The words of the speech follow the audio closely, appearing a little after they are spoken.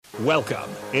Welcome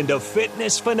into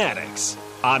Fitness Fanatics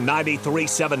on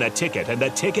 93.7 The Ticket and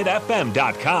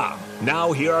theticketfm.com.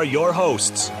 Now here are your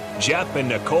hosts, Jeff and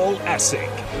Nicole Essig.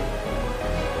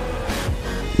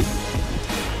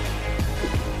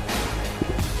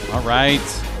 All right,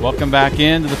 welcome back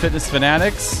into the Fitness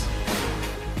Fanatics.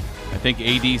 I think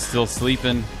AD's still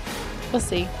sleeping. We'll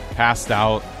see. Passed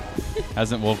out.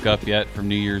 Hasn't woke up yet from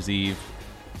New Year's Eve.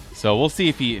 So we'll see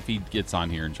if he gets on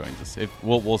here and joins us.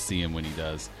 We'll see him when he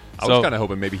does. I was kind of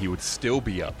hoping maybe he would still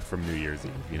be up from New Year's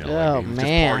Eve. You know, oh, like he was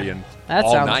man. just partying that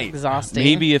all sounds night. Exhausting.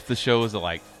 Maybe if the show is at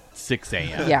like 6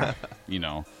 a.m. Yeah. You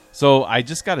know. So I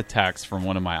just got a text from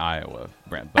one of my Iowa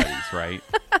buddies, right?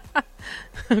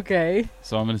 Okay.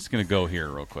 So I'm just going to go here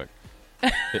real quick.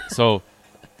 So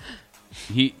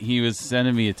he was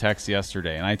sending me a text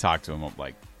yesterday, and I talked to him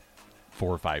like 4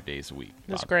 or 5 days a week.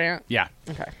 This Grant? Yeah.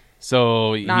 Okay.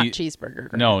 So not cheeseburger.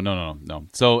 Grant. No.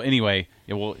 So anyway,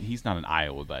 well, he's not an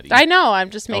Iowa buddy. I know.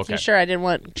 I'm just making Okay. sure I didn't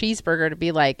want cheeseburger to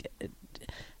be like,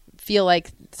 feel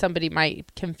like somebody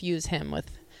might confuse him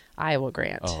with Iowa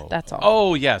Grant. Oh. That's all.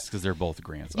 Oh, yes, because they're both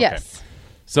Grants. Okay. Yes.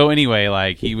 So anyway,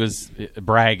 like he was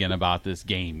bragging about this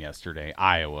game yesterday,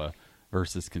 Iowa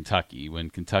versus Kentucky,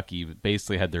 when Kentucky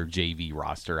basically had their JV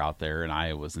roster out there and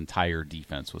Iowa's entire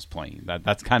defense was playing.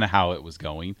 That's kind of how it was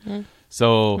going.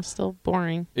 So It's still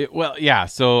boring.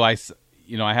 So I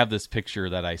have this picture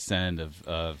that I send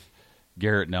of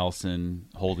Garrett Nelson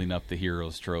holding up the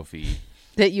Heroes Trophy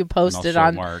That you posted show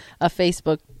on Mark a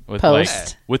Facebook with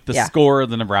post. with the score of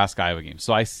the Nebraska Iowa game.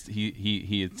 So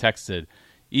he had texted,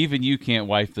 "Even you can't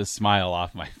wipe this smile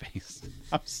off my face."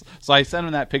 So I sent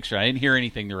him that picture. I didn't hear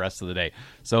anything the rest of the day.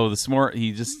 So this morning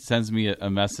he just sends me a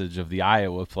message of the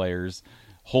Iowa players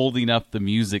holding up the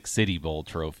Music City Bowl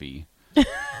trophy.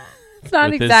 It's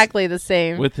not exactly the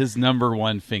same. With his number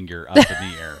one finger up in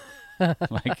the air.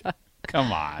 Like,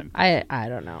 come on. I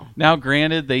don't know. Now,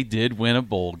 granted, they did win a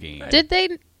bowl game. Did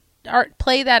they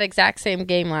play that exact same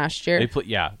game last year?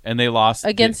 And they lost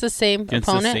against the same against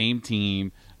opponent? the same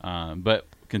team. But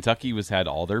Kentucky had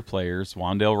all their players.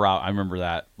 Wandale Rout, I remember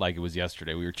that like it was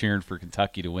yesterday. We were cheering for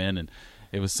Kentucky to win, and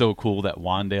it was so cool that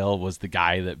Wandale was the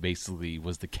guy that basically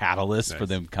was the catalyst for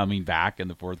them coming back in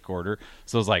the fourth quarter.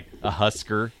 So it was like a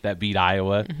Husker that beat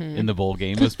Iowa in the bowl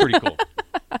game. It was pretty cool.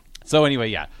 So anyway,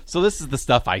 yeah. So this is the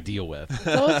stuff I deal with.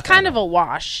 So it was kind of a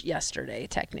wash yesterday,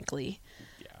 technically.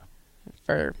 Yeah.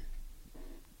 For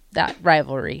that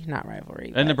rivalry, not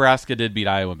rivalry. And Nebraska did beat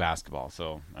Iowa basketball,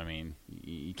 so I mean,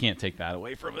 you can't take that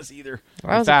away from us either.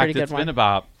 Well, that was a pretty good one. Been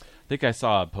about, I think I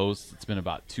saw a post. It's been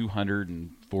about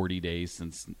 240 days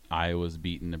since Iowa's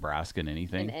beaten Nebraska in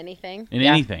anything. Anything,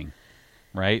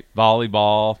 right?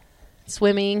 Volleyball,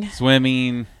 swimming,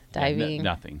 diving,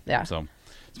 nothing. Yeah. So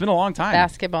it's been a long time.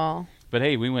 Basketball. But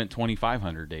hey, we went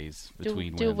 2,500 days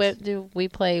between wins. Do we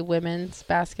play women's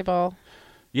basketball?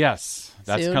 Yes,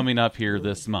 that's soon? Coming up here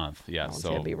this month. Yes, It's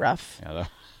gonna be rough. Yeah,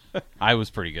 I was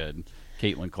pretty good,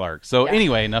 Caitlin Clark. So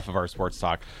anyway, enough of our sports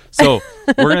talk. So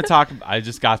we're gonna talk. I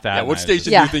just got that. Yeah, what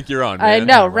station do you think you're on, man? I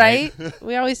know, right?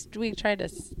 we try to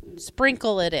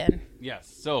sprinkle it in. Yes.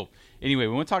 So anyway,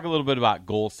 we want to talk a little bit about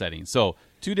goal setting. So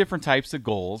 2 different types of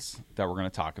goals that we're going to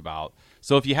talk about.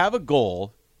 So if you have a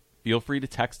goal, feel free to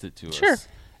text it to us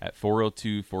at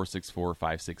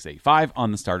 402-464-5685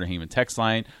 on the Starter Heyman text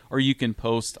line, or you can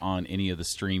post on any of the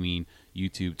streaming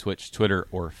YouTube, Twitch, Twitter,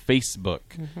 or Facebook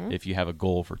if you have a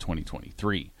goal for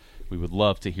 2023. We would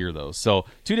love to hear those. So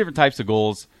 2 different types of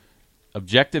goals,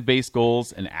 objective-based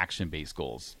goals and action-based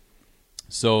goals.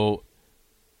 So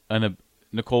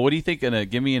Nicole, what do you think?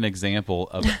 Give me an example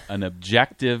of an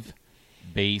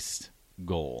objective-based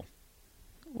goal.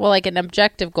 Well, like an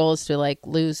objective goal is to like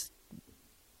lose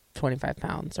 25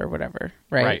 pounds or whatever,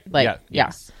 right? Like,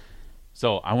 yes.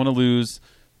 So I want to lose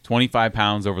 25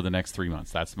 pounds over the next 3 months.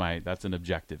 That's an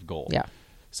objective goal. Yeah.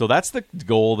 So that's the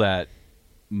goal that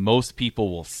most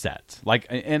people will set. Like,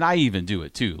 and I even do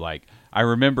it too. Like, I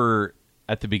remember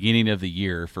at the beginning of the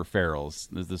year for Farrell's,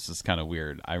 this is kind of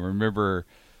weird. I remember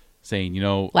saying,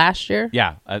 last year?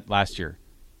 Yeah, last year.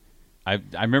 I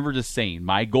remember just saying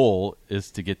my goal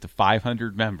is to get to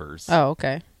 500 members. Oh,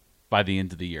 okay. By the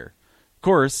end of the year. Of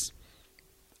course,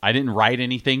 I didn't write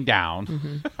anything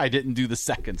down. I didn't do the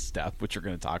second step, which we're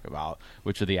going to talk about,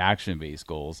 which are the action-based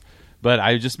goals. But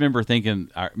I just remember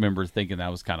thinking that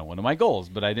was kind of one of my goals,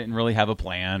 but I didn't really have a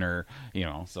plan or,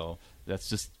 so that's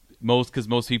just because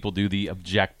most people do the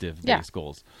objective-based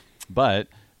goals. But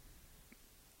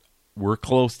we're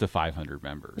close to 500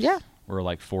 members. Yeah. We're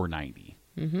like 490.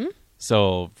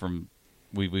 So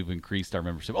we've increased our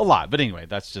membership a lot. But anyway,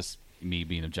 that's just me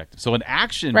being objective. So an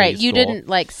action-based right. You goal, didn't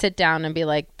like sit down and be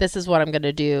like, this is what I'm going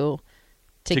to do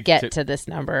to get to this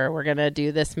number. We're going to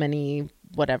do this many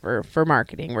whatever for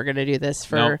marketing. We're going to do this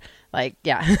for that's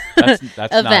events.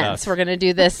 Not us. We're going to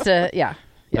do this to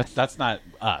That's not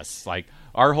us. Like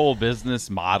our whole business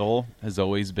model has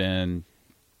always been,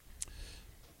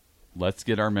 let's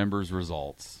get our members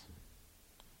results,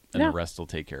 and the rest will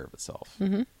take care of itself.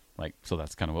 Mm-hmm. Like, so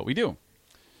that's kind of what we do.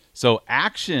 So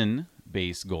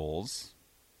action-based goals,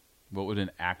 what would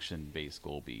an action-based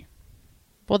goal be?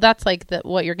 Well, that's like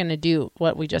what you're going to do,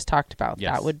 what we just talked about.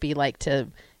 Yes. That would be like to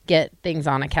get things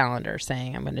on a calendar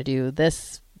saying, I'm going to do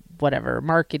this, whatever,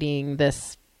 marketing,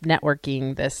 this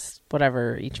networking, this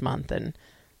whatever each month. And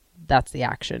that's the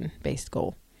action-based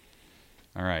goal.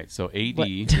 All right. So AD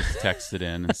just texted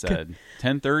in and said,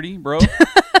 10:30, bro?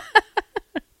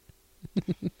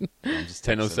 Just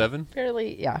 10:07,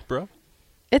 Fairly, yeah. bro.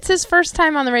 It's his first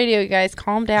time on the radio, you guys.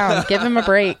 Calm down. Give him a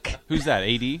break. Who's that,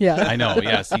 AD? Yeah. I know,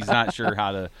 yes. He's not sure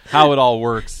how it all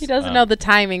works. He doesn't know the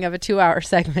timing of a 2-hour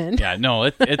segment. Yeah, no,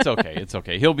 it's okay. It's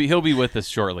okay. He'll be with us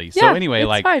shortly. So Yeah, anyway,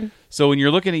 it's fine. So when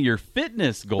you're looking at your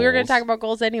fitness goals, We were going to talk about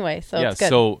goals anyway, so it's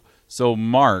good. So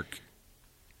Mark,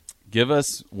 give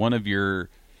us one of your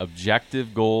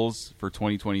objective goals for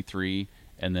 2023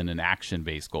 and then an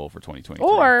action-based goal for 2023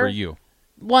 Or for you.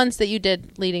 Ones that you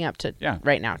did leading up to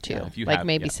right now, too. Yeah, if you like have,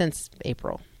 maybe since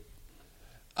April.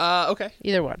 Okay.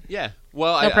 Either one. Yeah.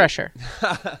 Well, No pressure.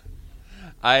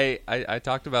 I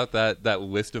talked about that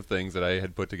list of things that I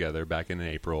had put together back in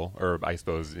April, or I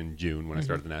suppose in June when I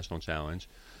started the national challenge.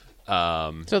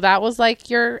 So that was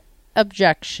like your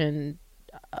objective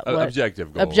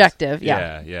goals. Objective,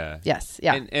 yeah. Yeah. Yes,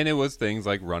 yeah. And it was things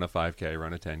like run a 5K,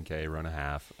 run a 10K, run a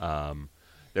half.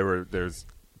 There's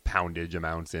poundage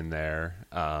amounts in there.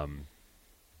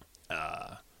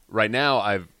 Right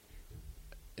now,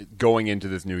 going into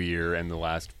this new year and the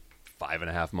last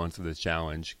 5.5 months of this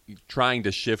challenge, trying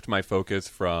to shift my focus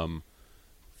from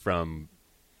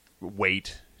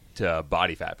weight to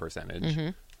body fat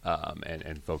percentage,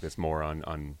 and focus more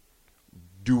on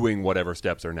doing whatever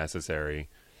steps are necessary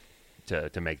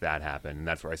to make that happen. And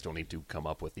that's where I still need to come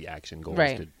up with the action goals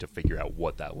to figure out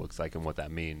what that looks like and what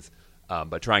that means.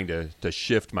 But trying to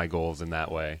shift my goals in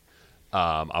that way.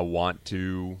 I want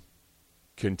to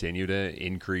continue to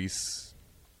increase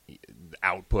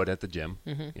output at the gym.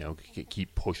 You know,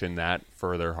 keep pushing that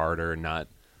further, harder, and not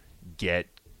get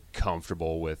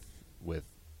comfortable with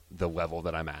the level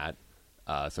that I'm at.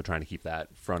 So trying to keep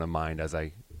that front of mind as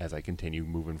I continue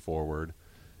moving forward.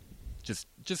 Just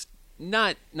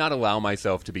not allow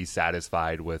myself to be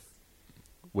satisfied with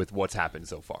what's happened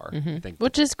so far. I think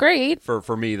Which is great.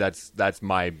 for me. That's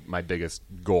my biggest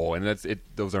goal, and that's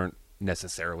it. Those aren't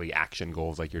necessarily action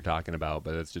goals like you're talking about,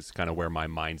 but it's just kind of where my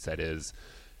mindset is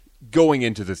going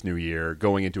into this new year,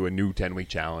 going into a new 10-week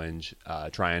challenge,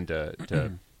 trying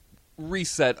to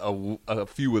reset a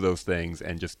few of those things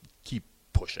and just keep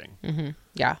pushing.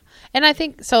 Yeah. And I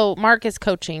think, so Mark is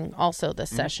coaching also this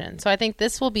session. So I think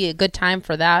this will be a good time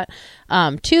for that,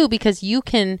 too, because you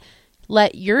can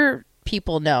let your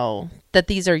people know that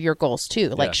these are your goals too.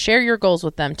 Like share your goals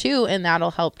with them too, and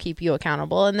that'll help keep you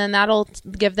accountable. And then that'll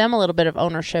give them a little bit of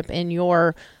ownership in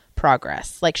your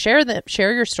progress. Like share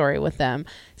your story with them.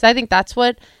 So I think that's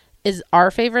what is our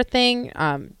favorite thing,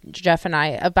 Jeff and I,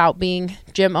 about being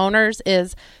gym owners,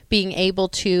 is being able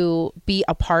to be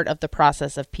a part of the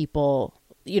process of people,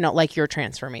 you know, like your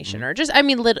transformation or just, I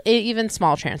mean, even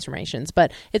small transformations.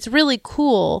 But it's really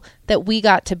cool that we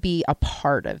got to be a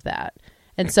part of that.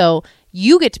 And so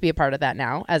you get to be a part of that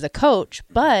now as a coach,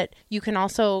 but you can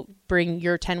also bring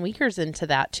your 10-weekers into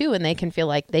that too. And they can feel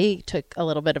like they took a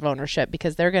little bit of ownership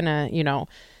because they're going to, you know,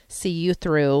 see you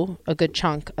through a good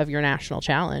chunk of your national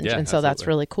challenge. Yeah, and so absolutely. that's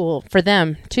really cool for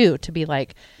them too, to be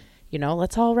like, you know,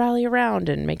 let's all rally around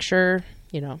and make sure,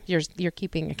 you know, you're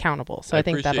keeping accountable. So I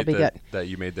think that'll be good. That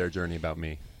you made their journey about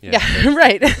me. Yeah,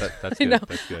 right. That's good. I know.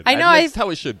 That's good. I know. That's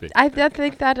how it should be. I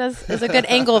think that is a good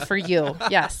angle for you.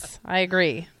 Yes, I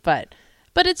agree. But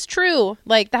it's true.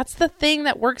 Like, that's the thing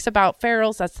that works about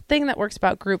Farrell's. That's the thing that works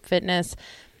about group fitness.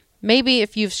 Maybe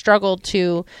if you've struggled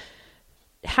to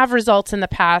have results in the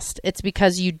past, it's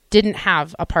because you didn't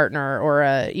have a partner or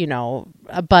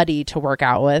a buddy to work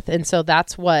out with. And so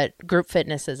that's what group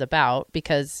fitness is about,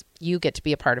 because you get to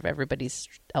be a part of everybody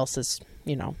else's,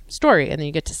 you know, story, and then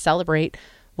you get to celebrate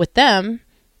with them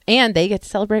and they get to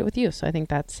celebrate with you. So I think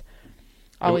that's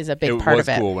always a big part of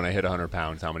it. It was cool when I hit 100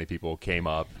 pounds, how many people came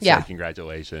up, said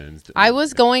congratulations. I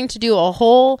was going to do a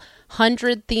whole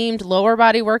 100 themed lower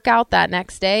body workout that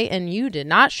next day, and you did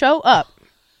not show up.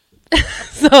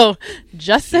 So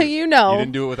just so you know, You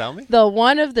didn't do it without me? the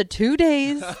one of the 2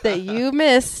 days that you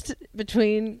missed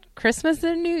between Christmas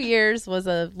and New Year's was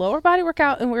a lower body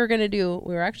workout, and we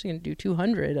were actually going to do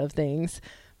 200 of things,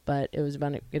 but it was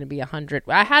going to be 100.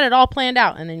 I had it all planned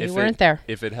out, and then you weren't there.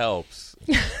 If it helps,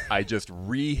 I just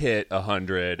re-hit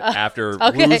 100 after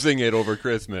okay. losing it over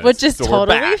Christmas. Which is so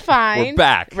totally we're back. fine. We're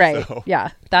back. Right. So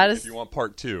Yeah. That is if you want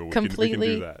part 2, completely.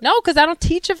 we can do that. No, because I don't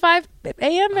teach at 5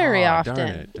 a.m. very often. Darn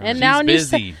it. And She's now a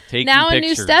busy taking a new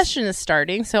pictures. session is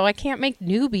starting, so I can't make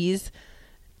newbies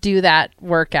do that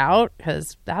workout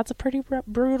because that's a pretty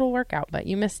brutal workout. But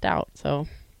you missed out, so.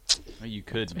 Well, you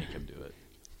could make him do it.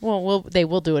 Well, they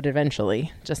will do it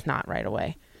eventually, just not right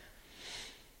away.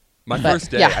 My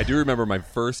first day, yeah. I do remember my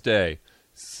first day.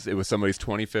 It was somebody's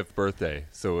 25th birthday.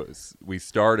 So we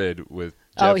started with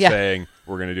Jeff saying,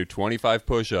 we're going to do 25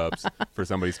 push-ups for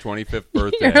somebody's 25th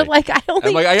birthday. You're like, I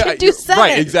only can do 7.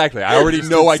 Right, exactly. I already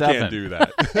know I 7. can't do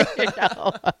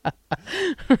that.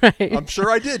 Right. I'm sure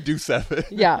I did do 7.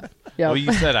 Yeah. Well,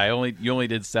 you said you only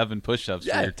did 7 push-ups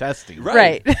for your testing.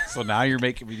 Right. So now you're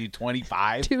making me do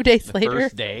 25 2 days the later.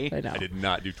 first day. I know. I did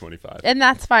not do 25. And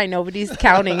that's fine. Nobody's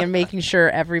counting and making sure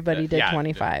everybody did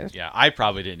 25. Yeah, I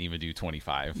probably didn't even do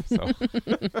 25. So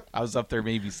I was up there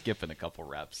maybe skipping a couple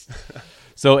reps.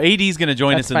 So AD's going to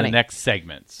join us in the next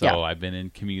segment. So I've been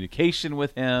in communication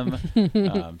with him.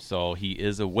 So he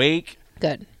is awake.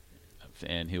 Good.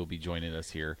 And he'll be joining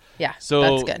us here. Yeah, so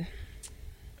that's good.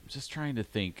 I'm just trying to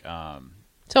think.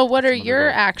 So what are your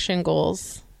action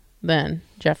goals then,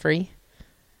 Jeffrey?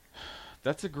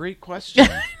 That's a great question.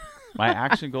 My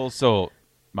action goals.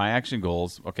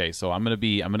 Okay, so I'm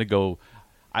gonna go.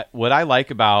 What I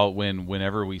like about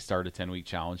whenever we start a 10-week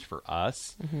challenge for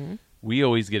us, we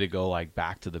always get to go like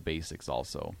back to the basics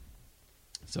also.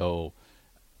 So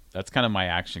that's kind of my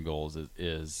action goals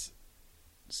is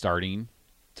starting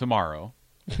tomorrow.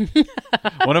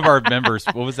 One of our members,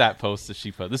 what was that post that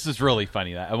she put? This is really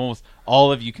funny. That almost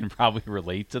all of you can probably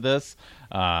relate to this.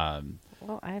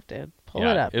 Well, I have to pull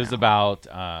it up. It was about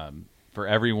for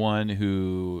everyone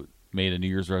who made a New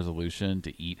Year's resolution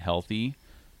to eat healthy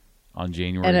on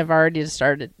January. And have already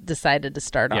decided to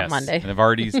start on Monday. And I've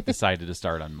already decided to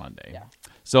start on Monday. Yeah.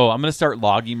 So I'm going to start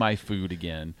logging my food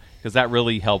again because that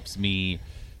really helps me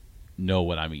know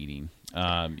what I'm eating.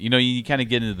 You kind of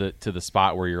get into the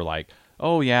spot where you're like,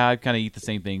 oh yeah, I kind of eat the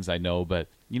same things I know, but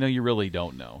you really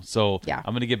don't know. So I'm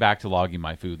going to get back to logging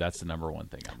my food. That's the number one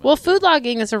thing. Food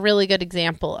logging is a really good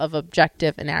example of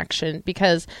objective in action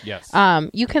because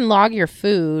you can log your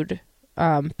food,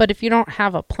 but if you don't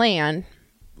have a plan,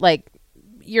 like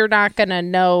you're not going to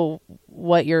know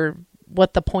what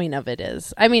the point of it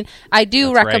is. I mean, I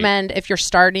do recommend if you're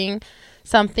starting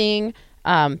something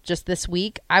just this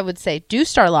week, I would say do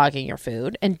start logging your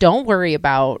food and don't worry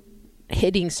about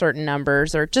hitting certain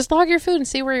numbers, or just log your food and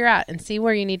see where you're at and see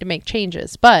where you need to make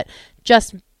changes. But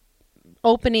just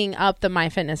opening up the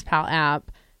MyFitnessPal app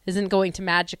isn't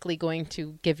magically going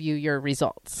to give you your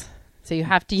results. So you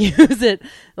have to use it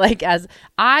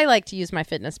I like to use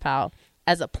MyFitnessPal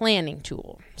as a planning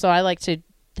tool. So I like to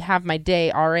have my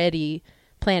day already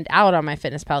planned out on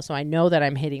MyFitnessPal so I know that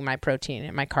I'm hitting my protein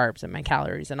and my carbs and my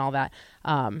calories and all that.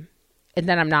 And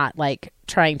then I'm not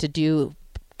trying to do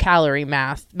calorie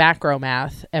math, macro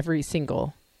math every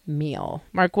single meal.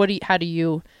 Mark, how do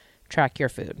you track your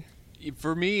food?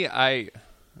 For me,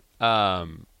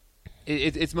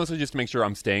 it's mostly just to make sure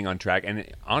I'm staying on track. And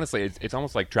honestly, it's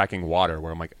almost like tracking water,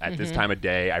 where I'm like, at this time of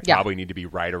day, I probably need to be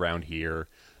right around here,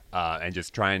 and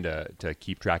just trying to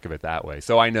keep track of it that way.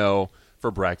 So I know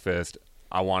for breakfast,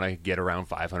 I want to get around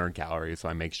 500 calories, so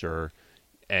I make sure.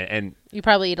 And you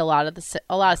probably eat a lot of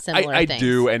similar things. I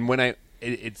do, and when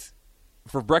it's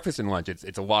for breakfast and lunch,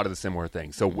 it's a lot of the similar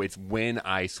things. So it's when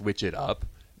I switch it up,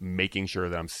 making sure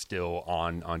that I'm still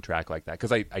on track like that,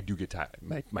 because I do get tired.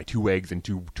 My 2 eggs and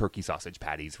 2 turkey sausage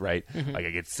patties, right? I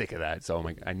get sick of that, so I'm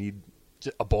like, I need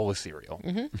a bowl of cereal.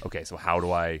 Okay, so how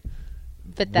do I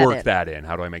work that in?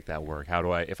 How do I make that work? How do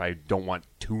I, if I don't want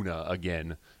tuna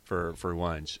again for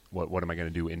lunch, what am I going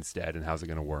to do instead, and how's it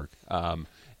going to work?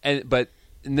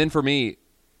 And then for me,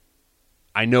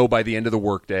 I know by the end of the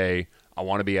workday, I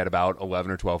want to be at about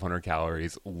 1,100 or 1,200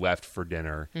 calories left for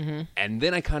dinner. And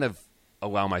then I kind of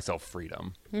allow myself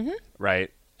freedom,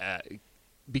 right?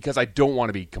 Because I don't want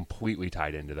to be completely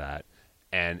tied into that.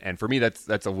 And for me,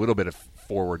 that's a little bit of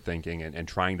forward thinking and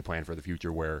trying to plan for the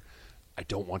future, where I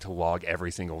don't want to log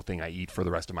every single thing I eat for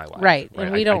the rest of my life. Right.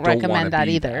 And we don't recommend that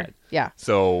either. That. Yeah.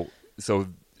 So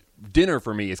dinner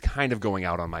for me is kind of going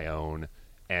out on my own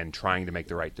and trying to make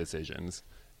the right decisions.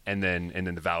 And then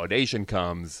the validation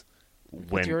comes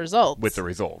with your results. With the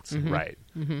results, right?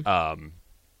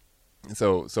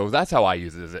 So that's how I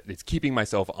use it. Is it's keeping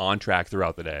myself on track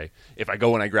throughout the day. If I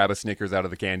go and I grab a Snickers out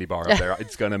of the candy bar up there,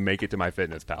 it's going to make it to my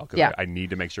Fitness Pal because I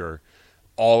need to make sure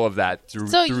all of that through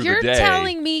the day. So you're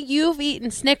telling me you've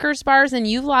eaten Snickers bars and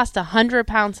you've lost 100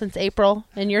 pounds since April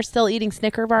and you're still eating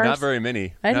Snicker bars? Not very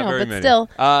many. I know, but many. still.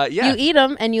 You eat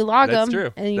them and you log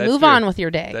them and you move on with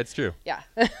your day. That's true. Yeah.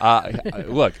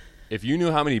 Look, if you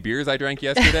knew how many beers I drank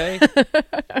yesterday...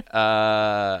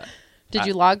 Did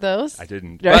you log those? I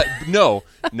didn't. But no,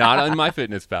 not on my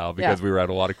Fitness Pal because we were at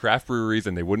a lot of craft breweries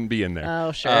and they wouldn't be in there.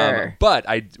 Oh, sure. But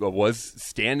I was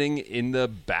standing in the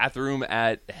bathroom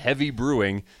at Heavy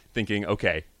Brewing thinking,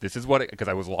 okay, this is what, because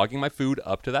I was logging my food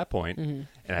up to that point, and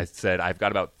I said, I've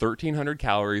got about 1,300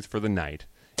 calories for the night.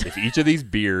 If each of these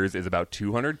beers is about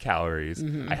 200 calories,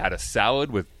 I had a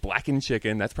salad with blackened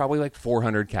chicken. That's probably like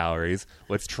 400 calories.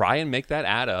 Let's try and make that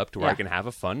add up to where I can have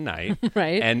a fun night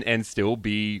right. and still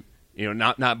be...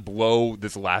 not blow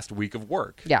this last week of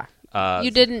work. Yeah. You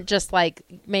didn't just like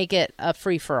make it a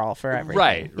free for all for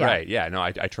everything. Right. Yeah. No,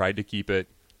 I tried to keep it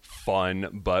fun,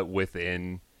 but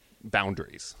within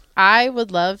boundaries. I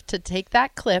would love to take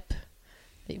that clip,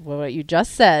 what you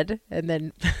just said, and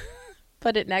then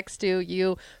put it next to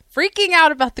you freaking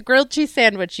out about the grilled cheese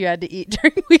sandwich you had to eat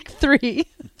during week 3.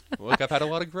 Look, I've had a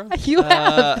lot of growth. You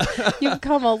have. You've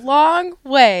come a long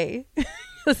way.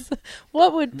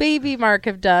 What would baby Mark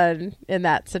have done in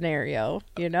that scenario?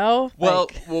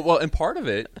 Well, and part of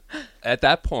it at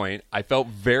that point, I felt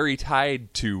very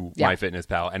tied to my Fitness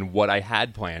Pal and what I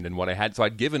had planned and what I had. So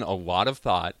I'd given a lot of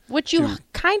thought, which you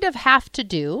kind of have to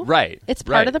do. Right, it's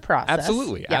part of the process.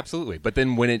 Absolutely. But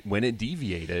then when it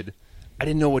deviated, I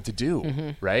didn't know what to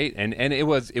do. Right, and it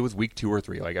was week 2 or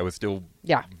 3. Like I was still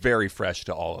very fresh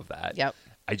to all of that. Yep.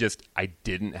 I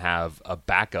didn't have a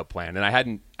backup plan, and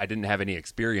I didn't have any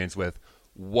experience with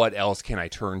what else can I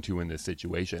turn to in this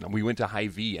situation. And we went to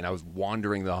Hy-Vee, and I was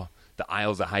wandering the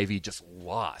aisles of Hy-Vee, just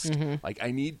lost. Like,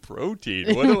 I need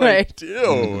protein. What do I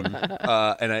do?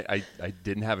 And I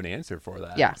didn't have an answer for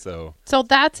that. Yeah. So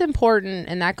that's important,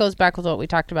 and that goes back with what we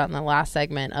talked about in the last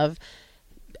segment of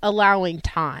allowing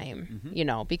time.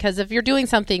 Because if you're doing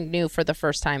something new for the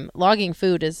first time, logging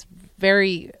food is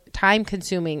very time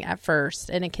consuming at first,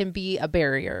 and it can be a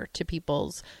barrier to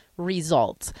people's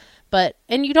results.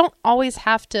 And you don't always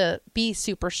have to be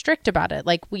super strict about it.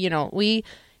 Like, we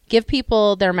give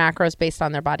people their macros based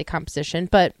on their body composition,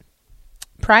 but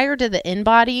prior to the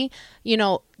InBody,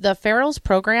 the Ferals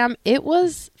program, it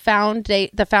was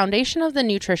the foundation of the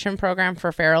nutrition program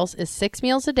for Ferals is 6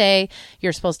 meals a day.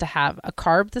 You're supposed to have a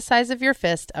carb the size of your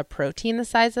fist, a protein the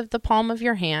size of the palm of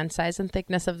your hand, size and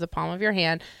thickness of the palm of your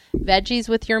hand, veggies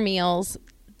with your meals.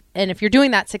 And if you're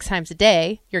doing that 6 times a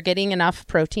day, you're getting enough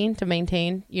protein to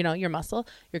maintain, your muscle.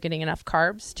 You're getting enough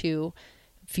carbs to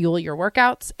fuel your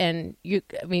workouts. And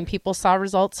people saw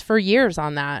results for years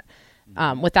on that.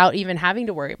 Without even having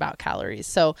to worry about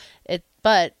calories.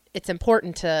 But it's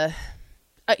important to,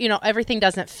 everything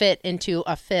doesn't fit into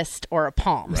a fist or a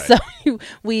palm. Right. So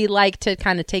we like to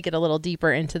kind of take it a little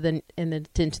deeper into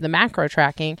the macro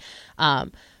tracking.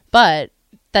 But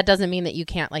that doesn't mean that you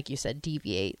can't, like you said,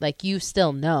 deviate. Like, you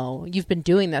still know, you've been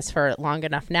doing this for long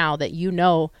enough now that you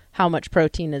know how much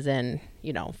protein is in,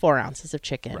 4 ounces of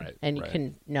chicken. Right, and you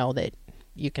can know that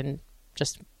you can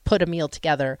just put a meal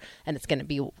together and it's going to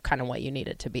be kind of what you need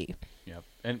it to be. Yep.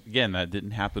 And again, that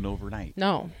didn't happen overnight.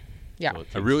 No. Yeah. So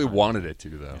I really wanted it to,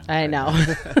 though. Yeah. I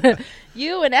know.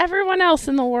 You and everyone else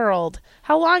in the world.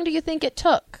 How long do you think it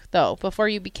took, though, before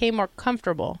you became more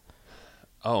comfortable?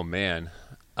 Oh, man.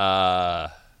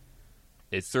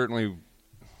 It's certainly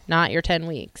not your 10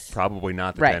 weeks. Probably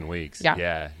not the 10 weeks.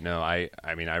 Yeah. No, I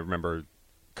remember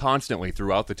constantly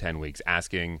throughout the 10 weeks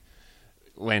asking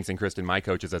Lance and Kristen, my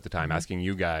coaches at the time, asking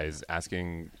you guys,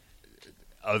 asking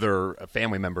other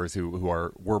family members who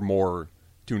were more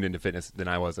tuned into fitness than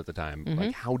I was at the time.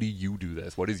 Like, how do you do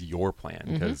this? What is your plan?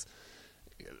 Because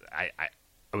I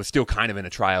was still kind of in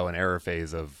a trial and error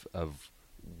phase of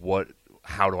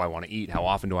how do I want to eat? How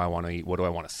often do I want to eat? What do I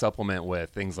want to supplement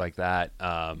with? Things like that.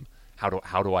 How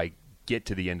do I get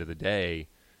to the end of the day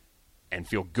and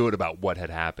feel good about what had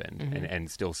happened and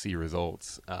still see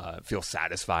results, feel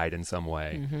satisfied in some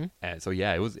way. And so,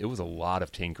 yeah, it was a lot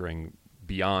of tinkering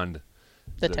beyond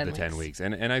the 10 weeks.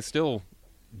 And I still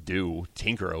do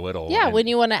tinker a little. Yeah, when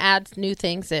you want to add new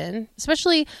things in,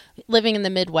 especially living in the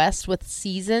Midwest with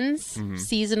seasons,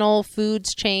 seasonal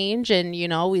foods change, and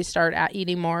we start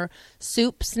eating more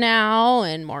soups now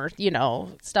and more,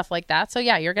 stuff like that. So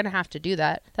yeah, you're going to have to do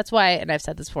that. That's why, and I've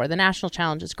said this before, the National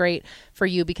Challenge is great for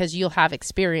you because you'll have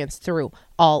experience through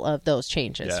all of those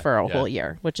changes for a whole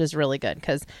year, which is really good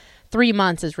because 3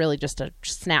 months is really just a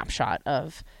snapshot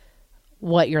of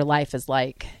what your life is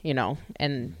like,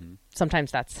 and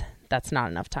sometimes that's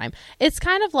not enough time. It's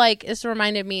kind of like, it's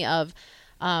reminded me of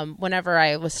whenever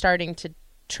I was starting to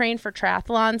train for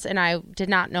triathlons and I did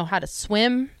not know how to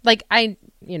swim. Like I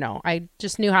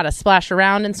just knew how to splash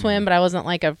around and swim, but I wasn't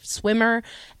like a swimmer.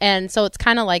 And so it's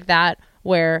kind of like that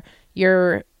where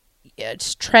you're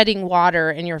treading water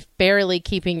and you're barely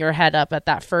keeping your head up at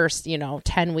that first,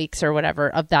 10 weeks or whatever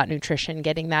of that nutrition,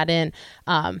 getting that in.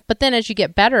 But then as you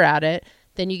get better at it,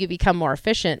 then you can become more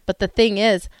efficient. But the thing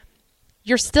is,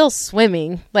 you're still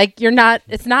swimming. Like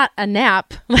it's not a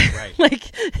nap. Right.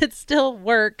 Like it's still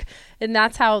work. And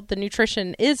that's how the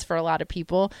nutrition is for a lot of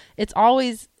people. It's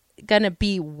always going to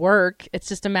be work. It's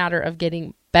just a matter of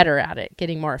getting better at it,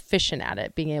 getting more efficient at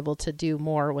it, being able to do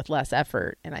more with less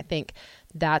effort. And I think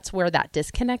that's where that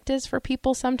disconnect is for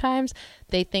people sometimes.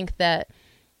 They think that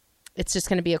it's just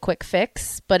going to be a quick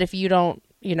fix. But if you don't,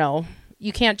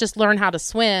 you can't just learn how to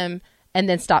swim and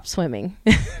then stop swimming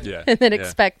and then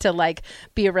expect to like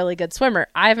be a really good swimmer.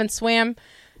 I haven't swam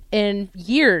in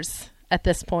years at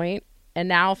this point. And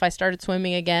now if I started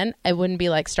swimming again, it wouldn't be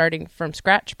like starting from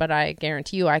scratch, but I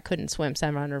guarantee you I couldn't swim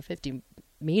 750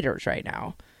 meters right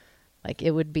now. Like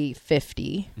it would be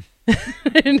 50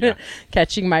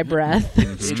 catching my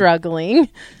breath, struggling,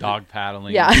 dog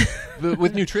paddling. Yeah. But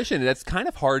with nutrition, that's kind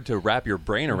of hard to wrap your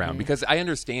brain around because I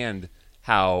understand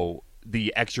how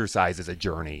the exercise is a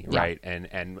journey, right?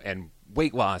 And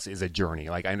weight loss is a journey.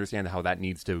 Like I understand how that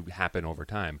needs to happen over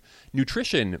time.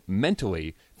 Nutrition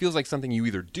mentally feels like something you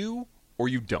either do or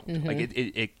you don't. Like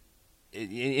it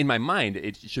in my mind,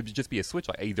 it should just be a switch.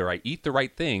 Like either I eat the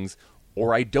right things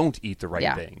or I don't eat the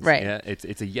right things. Right. Yeah,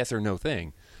 it's a yes or no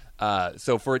thing.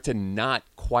 So for it to not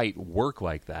quite work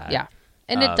like that,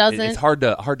 and it doesn't. It's hard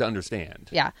to understand.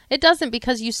 Yeah, it doesn't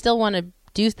because you still want to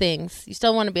do things. You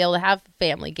still want to be able to have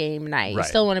family game night. You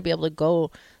still want to be able to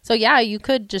go. So yeah, you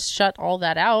could just shut all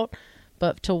that out,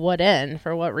 but to what end?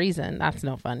 For what reason? That's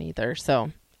no fun either.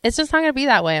 So it's just not going to be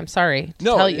that way. I'm sorry to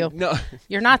tell you. No,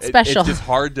 you're not special. It's just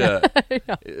hard to.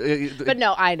 But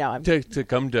no, I know. To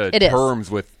come to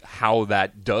terms with how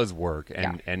that does work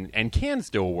and can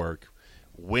still work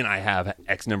when I have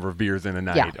X number of beers in a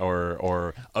night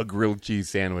or a grilled cheese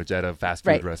sandwich at a fast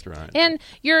food restaurant. And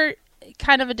you're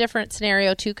kind of a different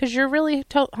scenario too because you're really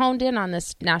honed in on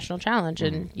this national challenge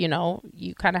and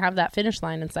you kind of have that finish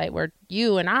line in sight where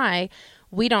you and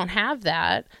we don't have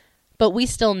that, but we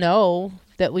still know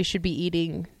that we should be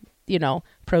eating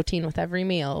protein with every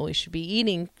meal. We should be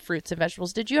eating fruits and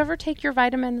vegetables. Did you ever take your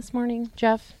vitamin this morning,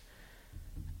 Jeff?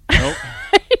 Nope.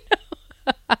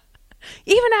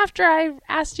 Even after I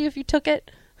asked you if you took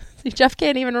it, Jeff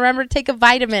can't even remember to take a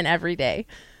vitamin every day.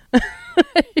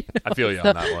 I feel you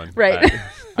on that one. Right.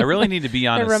 I really need to be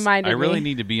on. I really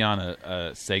need to be on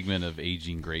a segment of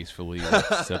Aging Gracefully with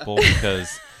Sipple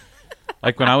because,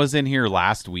 like when I was in here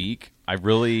last week, I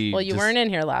really you weren't in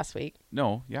here last week.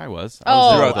 No, yeah, I was.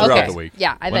 Throughout the week.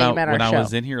 Yeah, I thought you meant our show. When I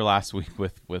was in here last week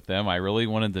with them, I really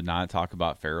wanted to not talk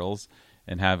about ferals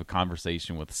and have a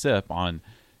conversation with Sip on,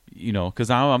 because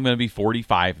I'm going to be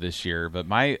 45 this year, but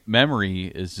my memory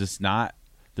is just not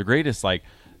the greatest. Like,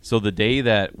 so the day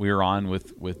that we were on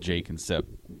with Jake and Sip,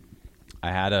 I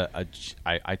had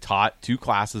I taught 2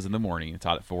 classes in the morning. I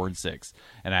taught at 4 and 6,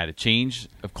 and I had a change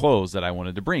of clothes that I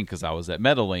wanted to bring because I was at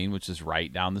Meadow Lane, which is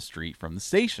right down the street from the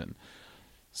station.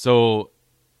 So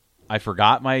I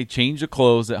forgot my change of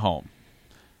clothes at home.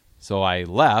 So I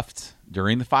left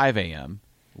during the 5 a.m.,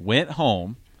 went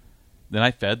home, then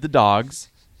I fed the dogs,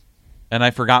 and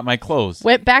I forgot my clothes.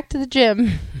 Went back to the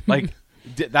gym. Like,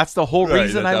 that's the whole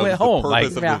reason I went home. Like,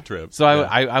 of the trip. So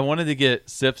I wanted to get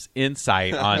Sip's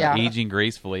insight on aging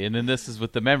gracefully, and then this is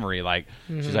with the memory. Like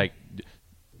she's like,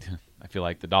 I feel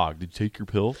like the dog. Did you take your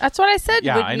pill? That's what I said.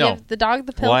 Yeah, I know. Give the dog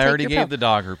the pill. Well, I already gave the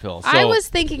dog her pill. So. I was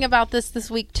thinking about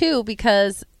this week too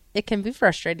because it can be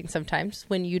frustrating sometimes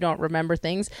when you don't remember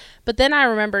things. But then I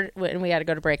remembered when we had to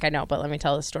go to break. I know, but let me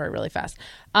tell this story really fast.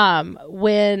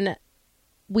 When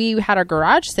we had our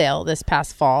garage sale this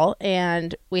past fall,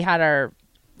 and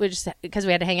because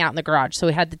we had to hang out in the garage, so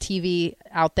we had the TV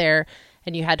out there,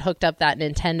 and you had hooked up that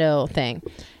Nintendo thing,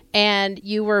 and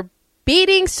you were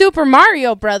beating Super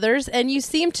Mario Brothers, and you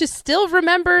seemed to still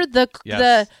remember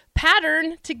the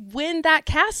pattern to win that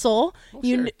castle.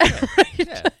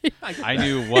 I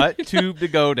knew what tube to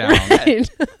go down,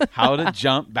 how to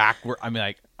jump backward. I mean,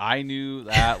 like I knew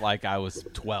that like I was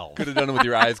 12. Could have done it with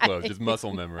your eyes closed, just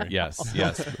muscle memory. Yes.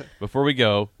 Before we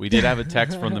go, we did have a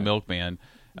text from the milkman.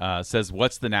 Says,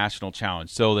 what's the national challenge?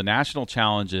 So the national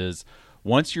challenge is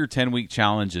once your 10-week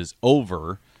challenge is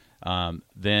over,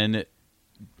 then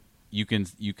you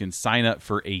can sign up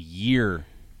for a year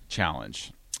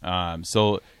challenge.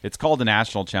 So it's called the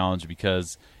National Challenge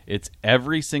because it's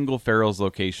every single Farrell's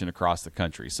location across the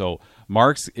country. So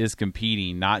Mark's is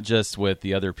competing not just with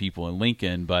the other people in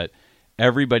Lincoln, but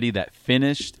everybody that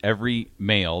finished, every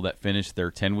male that finished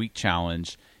their 10-week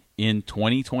challenge in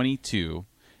 2022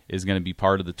 is going to be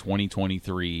part of the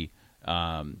 2023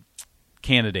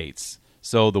 candidates.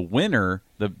 So the winner,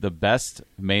 the best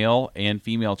male and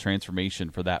female transformation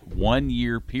for that 1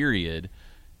 year period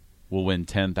will win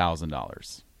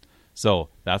 $10,000. So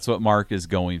that's what Mark is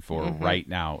going for right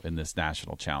now in this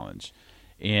national challenge.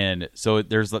 And so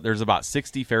there's about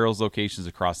 60 Farrell's locations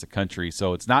across the country.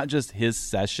 So it's not just his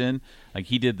session, like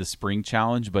he did the spring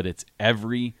challenge, but it's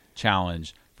every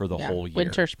challenge for the whole year.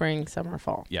 Winter, spring, summer,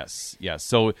 fall. Yes.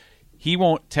 So he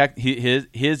won't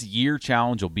his year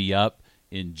challenge will be up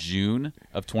in June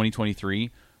of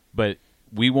 2023, but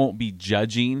we won't be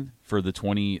judging for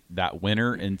that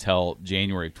winner until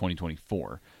January of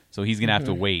 2024. So he's going to have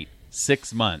to wait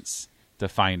 6 months to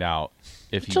find out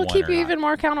if he won or not. Which will keep you even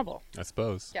more accountable. I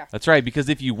suppose. Yeah. That's right, because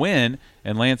if you win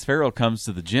and Lance Farrell comes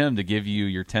to the gym to give you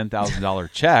your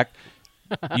 $10,000 check,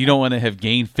 you don't want to have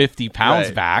gained 50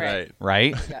 pounds back,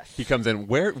 right? Yes. He comes in.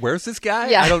 Where's this guy?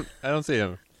 Yeah. I don't see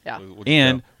him. Yeah.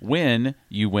 And when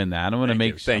you win that, I'm going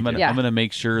to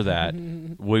make sure that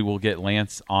we will get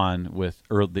Lance on with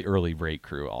the early break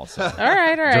crew also. All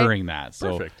right. During that,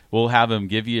 so Perfect. we'll have him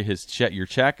give you your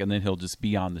check, and then he'll just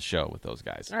be on the show with those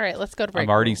guys. All right, let's go to break. I've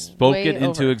already spoken Way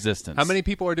into over. existence. How many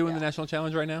people are doing the national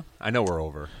challenge right now? I know we're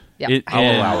over. Yeah. I'll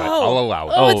allow it. I'll allow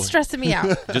it. Oh, it's stressing me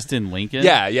out. Just in Lincoln?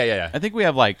 Yeah. I think we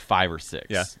have like 5 or 6.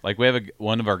 Yeah. Like we have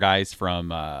one of our guys from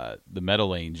the Meadow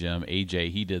Lane gym,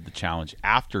 AJ. He did the challenge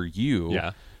after you.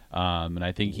 Yeah. And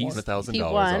I think Won $1,000 He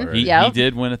won. already. he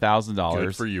did win $1,000.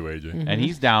 Good for you, AJ. And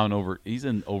he's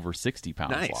in over 60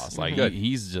 pounds Nice. lost. Like Good.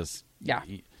 he's just Yeah.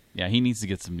 he needs to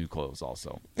get some new clothes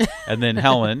also. And then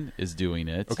Helen is doing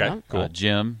it. Okay, cool.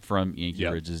 Jim from Yankee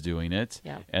Yep. Ridge is doing it.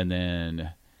 Yep. And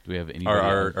then do we have anybody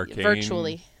Our else? Kane-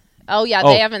 Virtually. Oh, yeah,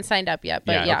 they haven't signed up yet,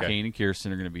 but yeah. Kane and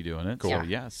Kirsten are going to be doing it. Cool.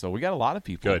 So so we got a lot of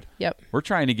people. Good. Yep. We're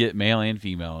trying to get male and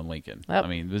female in Lincoln. Yep. I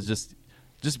mean, it was just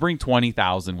bring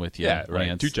 20,000 with you. Yeah, right.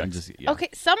 Lance, 2 and checks. just- Okay,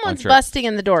 someone's One trip. busting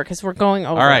in the door because we're going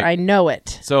over. All right. I know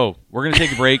it. So we're going to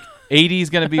take a break. 80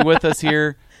 is going to be with us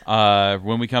here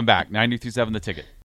when we come back. 93.7 The Ticket.